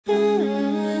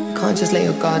Can't just let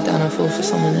your guard down and fall for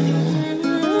someone anymore.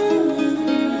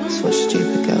 It's what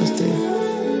stupid girls do.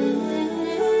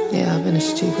 Yeah, I've been a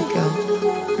stupid girl.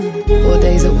 4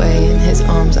 days away, in his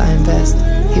arms I invest.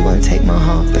 He won't take my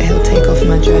heart, but he'll take off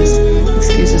my dress.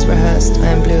 Excuses rehearsed, I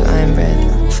am blue, I am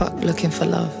red. Fuck looking for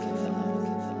love.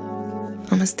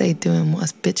 I'ma stay doing what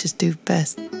us bitches do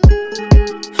best.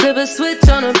 Flip a switch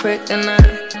on a brick and I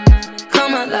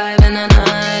come alive in the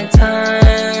night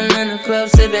time. In the club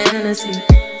sipping Hennessy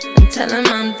and tell him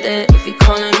I'm dead if he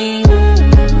calling me.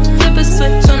 Flip a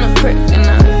switch on a brick and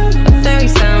I a fairy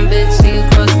sound bitch. See you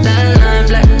cross that line.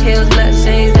 Black heels, black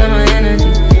shades, got my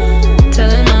energy. Tell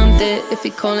him I'm dead if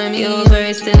he calling me. You're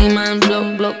very silly man,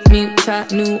 block, mute,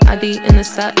 chat. New ID in the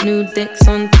sack, new dicks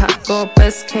on tap. Got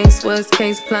best case, worst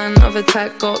case plan of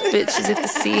attack. Got bitches if they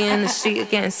see in the street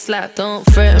getting slapped. Don't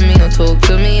threaten me or talk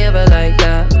to me ever like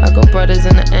that. I got brothers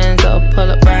in the ends that'll pull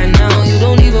up right now. You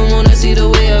don't even wanna see the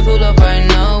way I pull up right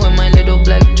now. With my little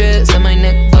black dress and my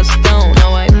neck bust down.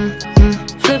 Now I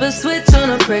flip a switch on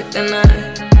a brick and I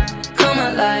come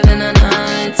alive in the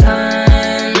night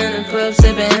time. In the club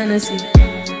sipping Hennessy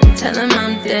and tell him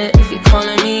I'm dead if he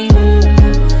calling me.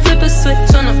 Flip a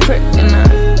switch on a brick and I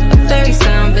a fairy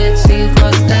sound bitch. See you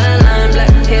cross that line.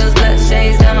 Black heels, black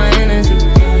shades, got my energy.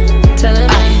 Tell him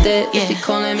I'm dead if he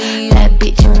calling me. That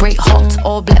bitch in break hot,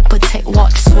 all black protect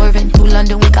watch. Swerving through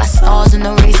London, we got stars in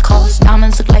the race cars.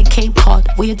 Diamonds look like Cape Cod.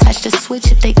 We attach the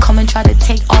switch if they come and try to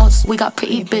take us. We got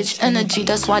pretty bitch energy,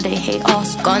 that's why they hate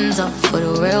us. Guns up for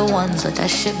the real ones, let that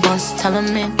shit bust. Tell them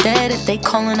they're dead if they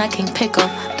callin', I can pick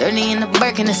up. 30 in the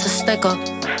Birkin, it's a sticker.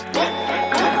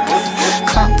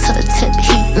 Climb to the tip,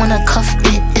 heat when I cuff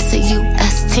it. It's a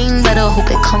US team, better hope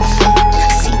it come fit.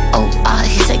 COI,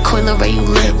 he say Coi Leray, you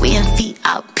lit. We in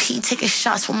VIP, taking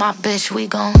shots with my bitch, we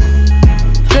gon'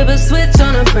 flip a switch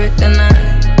on a brick and I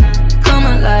come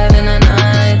alive in the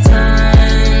night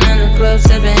time. In the club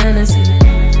sipping Hennessy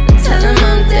and tell him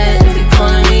I'm dead if he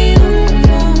calling me.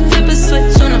 Flip a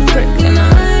switch on a brick and I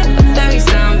a fairy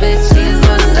sound bitch. See you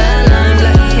cross that line.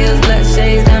 Black heels, black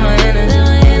shades, got my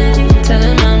energy. Tell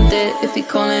him I'm dead if he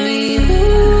calling me.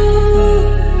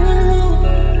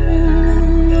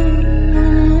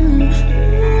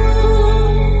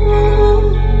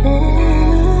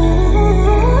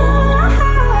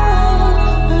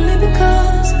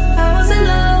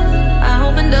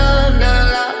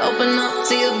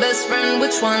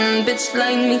 Which one, bitch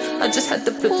like me? I just had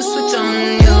to flip the switch on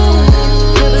you.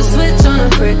 Flip a switch on a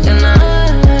brick and I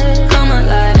come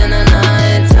alive in the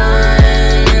night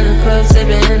time. In the club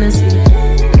sipping Hennessy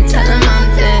and tell him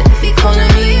I'm dead if he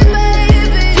calling me.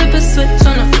 Flip a switch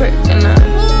on a brick and I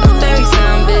a fairy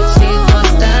sound bitch. He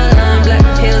cross that line. Black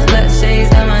heels, black shades,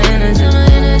 got my energy.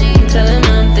 Tell him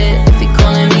I'm dead if he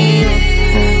calling me.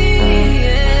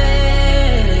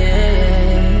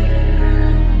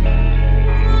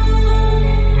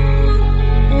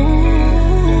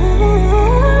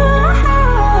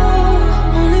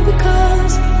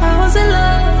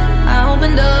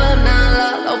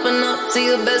 To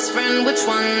your best friend, which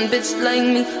one, bitch like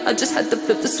me? I just had to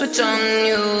flip the switch on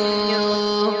you.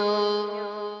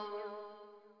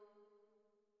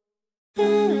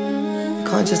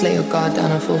 Can't just let your guard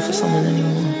down and fall for someone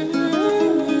anymore.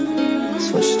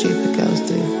 It's what stupid girls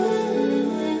do.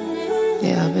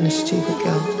 Yeah, I've been a stupid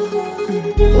girl.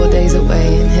 4 days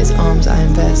away, in his arms I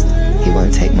invest. He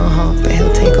won't take my heart, but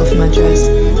he'll take off my dress.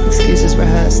 Excuses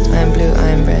rehearsed, I am blue,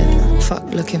 I am red. Fuck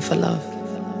looking for love.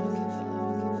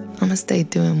 I'ma stay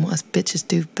doing what us bitches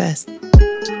do best.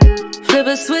 Flip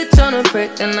a switch on a brick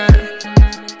and I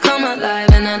come alive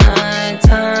in the night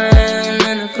time.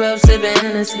 In the club sipping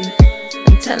Hennessy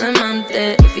and tell him I'm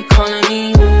dead if he calling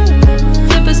me.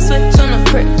 Flip a switch on a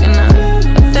brick and I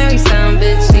a fairy sound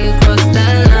bitch. See you cross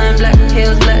that line. Black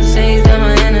heels, black shades, got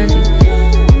my energy.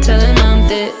 Tell him I'm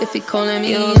dead if he calling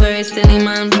me. You're very silly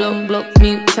man, block,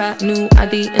 mute, chat. New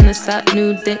ID in the sack,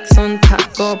 new dicks on tap.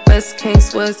 Got best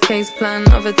case, worst case plan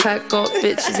of attack. Got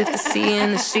bitches if they see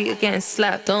in the street getting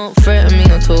slapped. Don't threaten me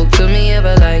or talk to me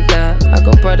ever like that. I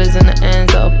got brothers in the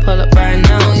ends that'll pull up right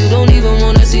now. You don't even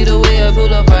wanna see the way I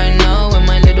pull up right now. With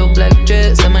my little black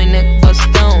dress and my neck bust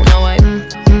down. Now I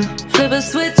flip a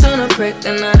switch on a brick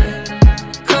and I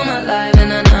come alive in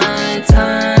the night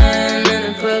time.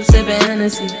 In the club sipping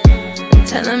Hennessy and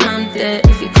tell him I'm dead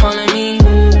if he calling me.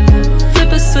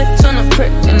 Flip a switch on a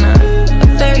brick and I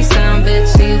a fairy sound bitch.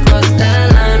 See you cross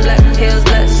that line. Black heels,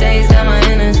 black shades, got my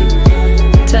energy.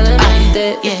 Tell him I'm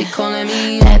dead if he calling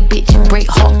me. That bitch in break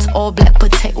hot, all black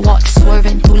protect watch.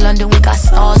 Swerving through London, we got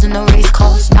stars in the race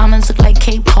cars. Diamonds look like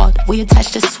Cape Cod. We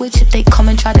attach the switch if they come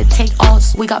and try to take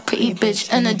us. We got pretty bitch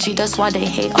energy, that's why they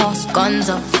hate us. Guns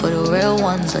up for the real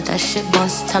ones, let that shit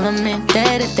bust. Tell them they're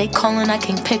dead if they callin', I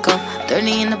can pick up.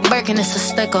 30 in the Birkin, it's a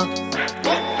sticker.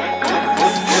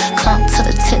 Climb to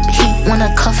the tip, heat when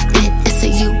I cuff it. It's a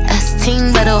US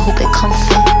team, better hope it come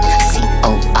fit.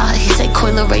 COI, he say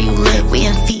Coi Leray, you lit. We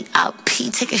in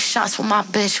VIP, taking shots with my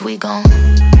bitch, we gon'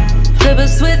 flip a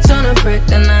switch on a brick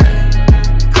and I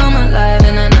come alive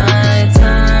in the night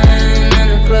time. In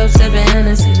the club sipping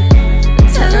Hennessy,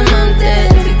 tell him I'm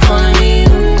dead if he calling me.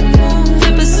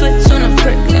 Flip a switch on a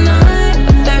brick and I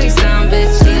a very sound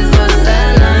bitch. He was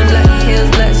that line, black heels,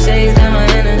 black shades, and my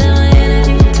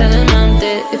energy. Tell him I'm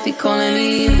dead if he calling me.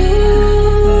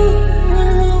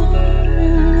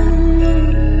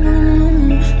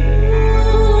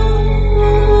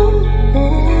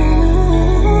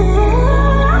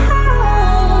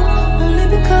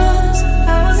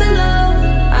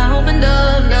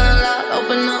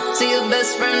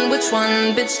 Which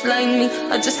one, bitch like me?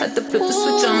 I just had to flip the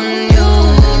switch on you.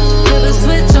 Flip a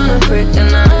switch on a brick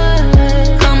and I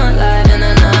come alive in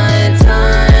the night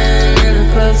time. In the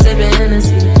club sipping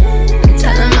Hennessy,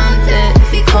 tell him I'm dead if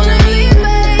he calling me.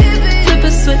 Flip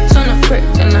a switch on a brick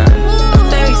and I a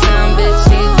very sound bitch.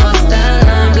 He wants that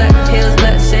line, black heels,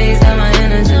 black shades, have my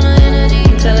energy.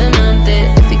 Tell him I'm dead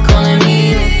if he calling me.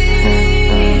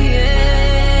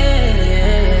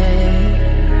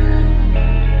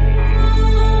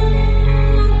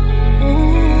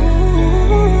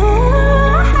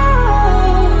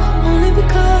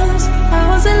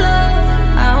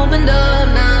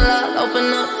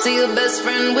 To your best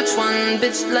friend, which one,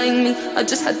 bitch like me? I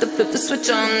just had to flip the switch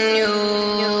on you.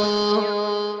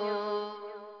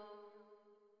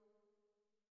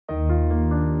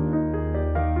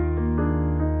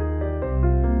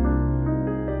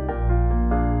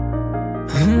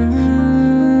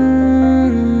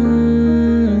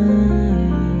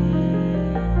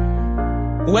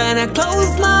 When I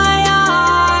close my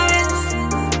eyes,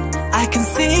 I can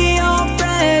see your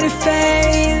pretty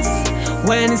face.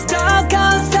 When it's dark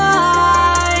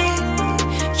outside,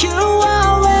 you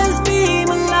always be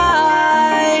my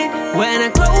light. When I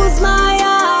close my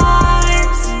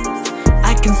eyes,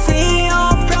 I can see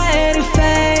your pretty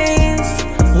face.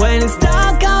 When it's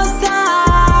dark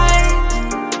outside,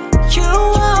 you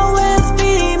always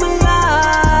be my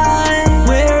light.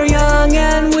 We're young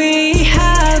and we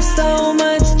have so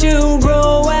much to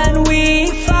grow, and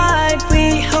we fight.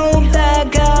 We hope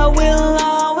that God will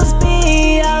always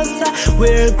be outside.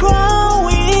 We're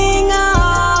growing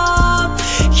up.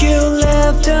 You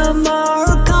left a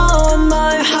mark on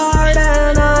my heart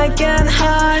and I can't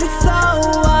hide it, so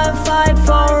I fight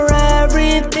for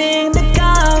everything that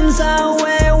comes our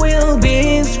way. We'll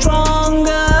be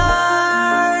stronger.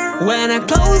 When I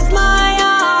close my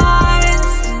eyes,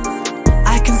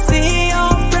 I can see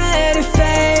your pretty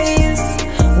face.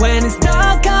 When it's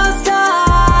dark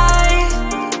outside,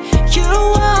 you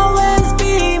always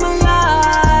be my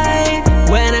light.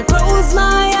 When I close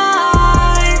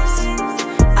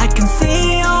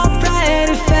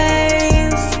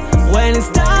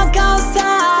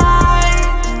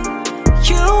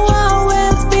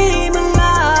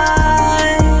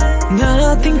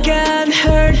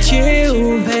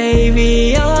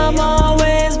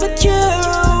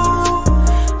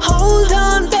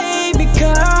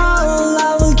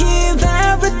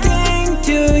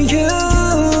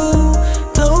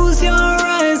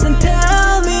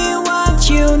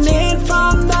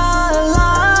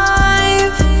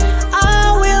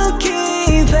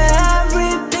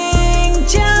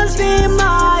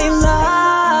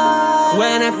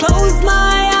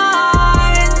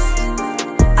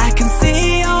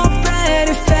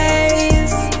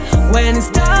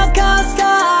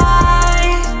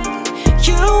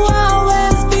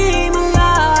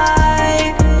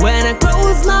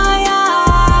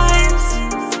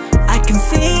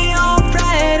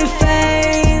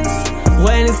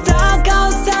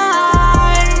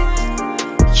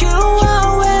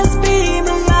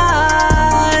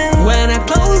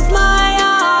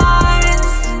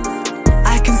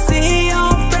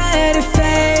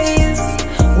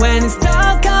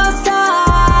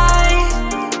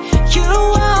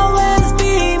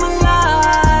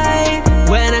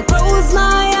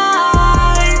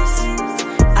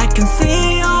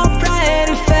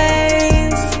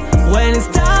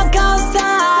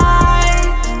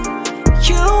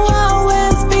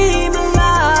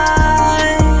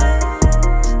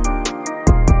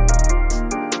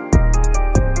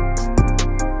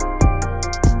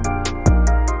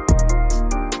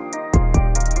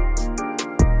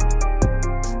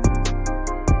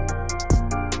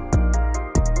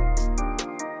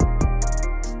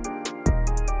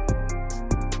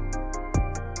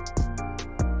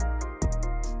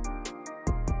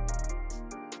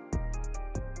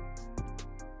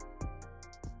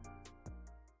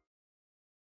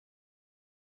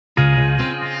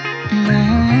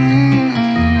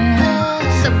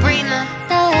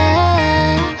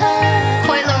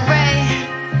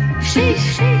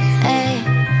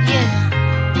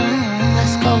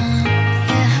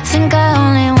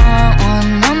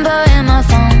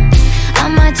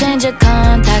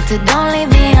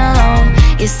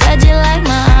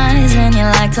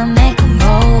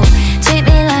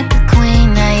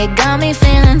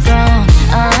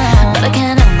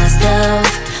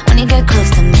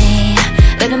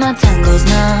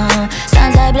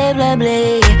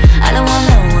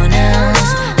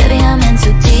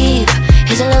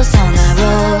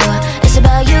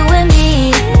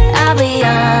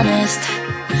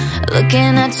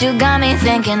Looking at you got me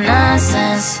thinking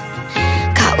nonsense.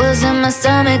 Cartwheels in my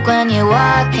stomach when you're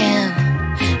walking.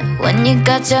 When you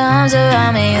got your arms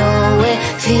around me, oh, it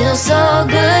feels so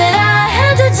good. I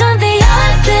had to jump the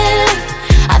octave.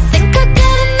 I think I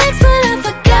got it next, but I've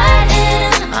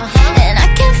forgotten. And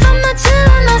I can't find my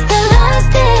tune, I still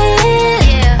lost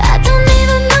it. I don't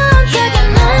even know I'm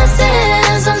talking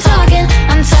nonsense. I'm talking.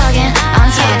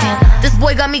 This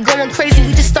boy got me going crazy.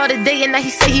 We just started dating, now he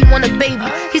say he want a baby.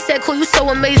 He said, "Cool, you so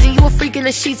amazing. You a freak in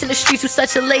the sheets, in the streets, you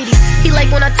such a lady." He like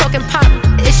when I talkin' pop.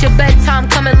 It's your bedtime,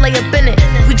 come and lay up in it.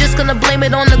 We just gonna blame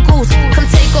it on the goose. Come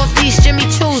take off these Jimmy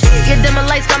Choos. Your dimmer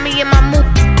lights got me in my mood.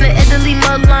 The Italy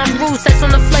mudline roof, sex on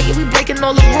the flight, yeah, we breaking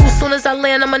all the rules. Soon as I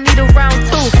land, I'ma need a round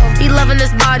two. He loving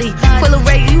his body. Coi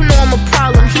Leray, you know I'm a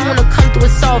problem. He wanna come through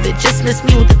and solve it. Just miss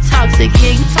me with the toxic.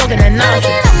 Yeah, you talking that nonsense. I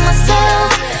get on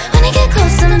myself when you get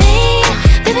close to me.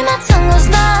 Baby, my tongue goes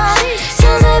numb.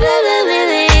 Sounds like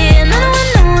baby, and I don't want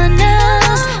no one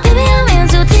else. Baby, I'm in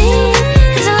too deep.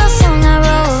 It's a love song I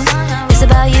wrote. It's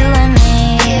about you and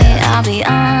me. I'll be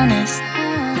honest.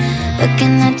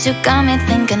 Looking at you got me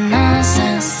thinking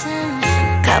nonsense.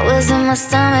 Cartwheels in my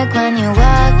stomach when you're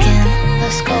walking.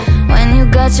 Let's go. When you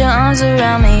got your arms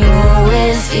around me, oh,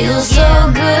 it feels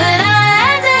so good. I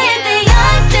had to hit the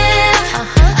octave.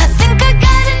 I think I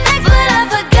got it next, but I've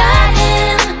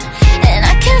forgotten. And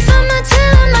I can't find my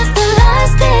tune, I still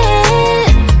lost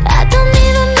it. I don't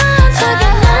even know I'm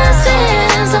talking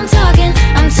nonsense. I'm talking.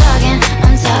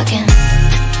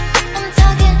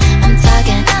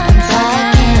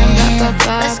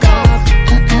 Let's go.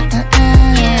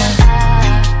 Yeah.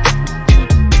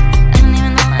 I don't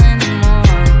even know anymore.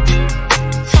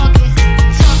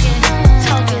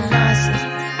 Talking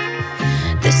nonsense.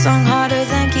 This song harder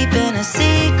than keeping a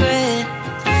secret.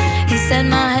 He said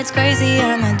my head's crazy,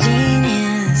 I'm a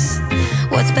genius.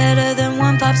 What's better than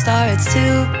one pop star? It's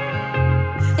two.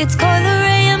 It's Coi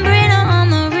Leray and Brina on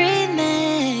the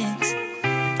remix.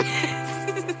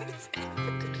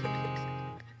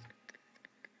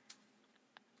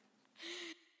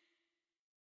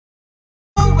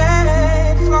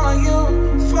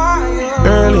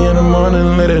 Early in the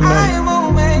morning, late at night.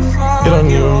 It don't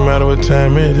even matter what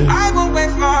time it is.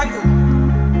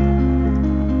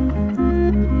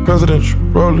 Presidential,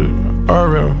 roller,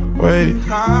 RM, wait.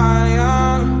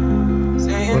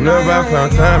 Whenever I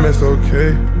found time, it's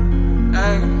okay.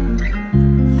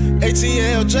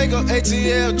 ATL Jacob,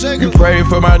 ATL Jacob. You pray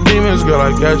for my demons, girl,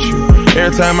 I got you.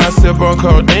 Every time I sip on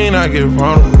codeine, I get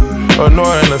vulnerable.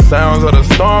 Annoying the sounds of the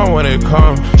storm when it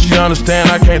comes. She understand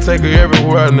I can't take her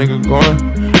everywhere a nigga going.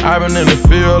 I've been in the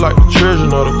field like the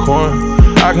children of the corn.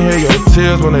 I can hear your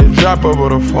tears when they drop over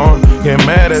the phone. Get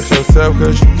mad at yourself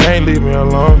cause you can't leave me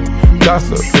alone.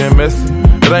 Gossip being messy,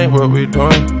 it ain't what we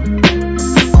doing.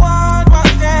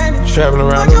 Traveling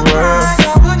around the world,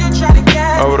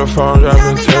 over the phone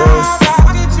dropping tears.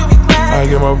 I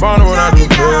get more vulnerable when I do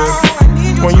pills.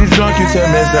 When you drunk you tell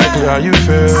me exactly how you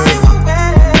feel.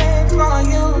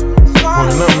 When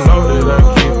I'm loaded, I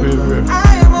keep it real.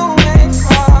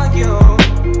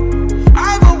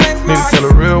 Need to tell a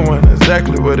real one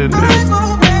exactly what it is.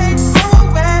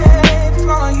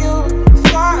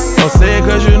 Don't say it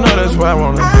cause you know that's why I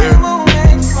wanna hear.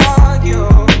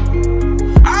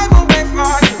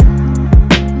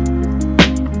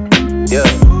 Yeah,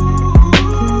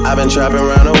 I've been trapping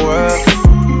around the world.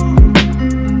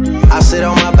 I sit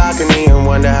on my balcony and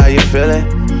wonder how you feeling.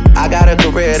 I got a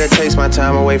career that takes my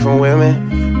time away from women.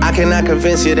 I cannot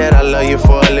convince you that I love you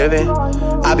for a living.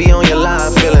 I be on your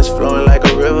line, feelings flowing like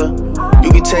a river.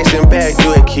 You be texting back,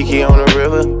 you and Kiki on the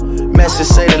river. Message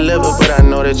say deliver, but I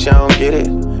know that y'all don't get it.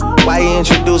 Why you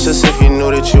introduce us if you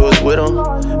knew that you was with him?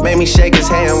 Made me shake his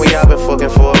hand, we all been fucking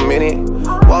for a minute.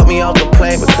 Walk me off the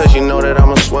plane because you know that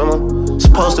I'm a swimmer.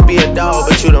 Supposed to be a dog,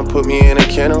 but you done put me in a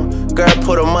kennel. Girl,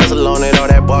 put a muzzle on it, all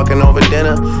that barking over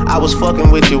dinner. I was fucking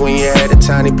with you when you had a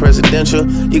tiny presidential.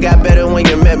 You got better when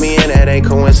you met me, and that ain't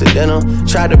coincidental.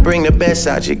 Tried to bring the best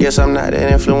out you, guess I'm not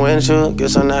that influential.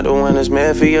 Guess I'm not the one that's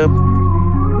meant for you.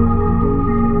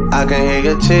 I can hear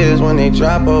your tears when they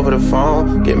drop over the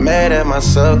phone. Get mad at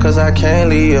myself cause I can't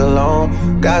leave you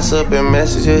alone. Gossip and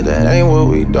messages, that ain't what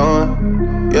we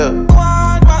doing. Yeah.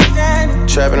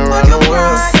 Trapping around the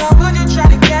world,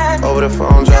 over the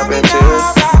phone dropping tears.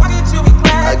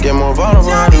 I get more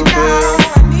vulnerable when you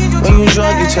feel. When you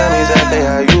drunk you tell me exactly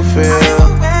how you feel.